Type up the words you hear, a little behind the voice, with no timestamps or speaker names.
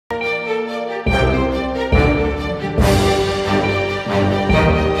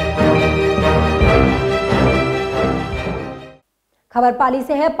खबर पाली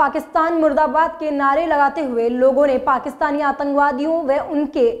से है। पाकिस्तान मुर्दाबाद के नारे लगाते हुए लोगों ने पाकिस्तानी आतंकवादियों व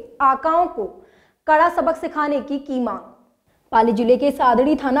उनके आकाओं को कड़ा सबक सिखाने की मांग। पाली जिले के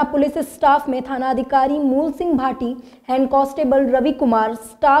सादड़ी थाना पुलिस स्टाफ में थाना अधिकारी मूल Singh Bhati, head constable Ravi Kumar,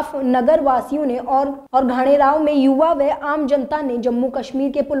 staff नगर वासियों ने और घाणेराव में युवा व आम जनता ने जम्मू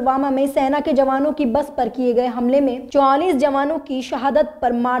कश्मीर के पुलवामा में सेना के जवानों की बस पर किए गए हमले में 44 जवानों की शहादत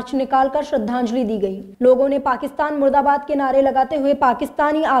पर मार्च निकालकर श्रद्धांजलि दी गई। लोगों ने पाकिस्तान मुर्दाबाद के नारे लगाते हुए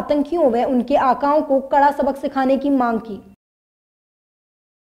पाकिस्तानी आतंकियों व उनके आकाओं को कड़ा सबक सिखाने की मांग की।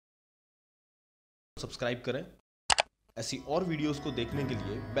 सब्सक्राइब करें। ऐसी और वीडियोस को देखने के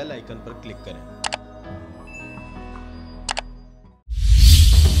लिए बेल आइकन पर क्लिक करें।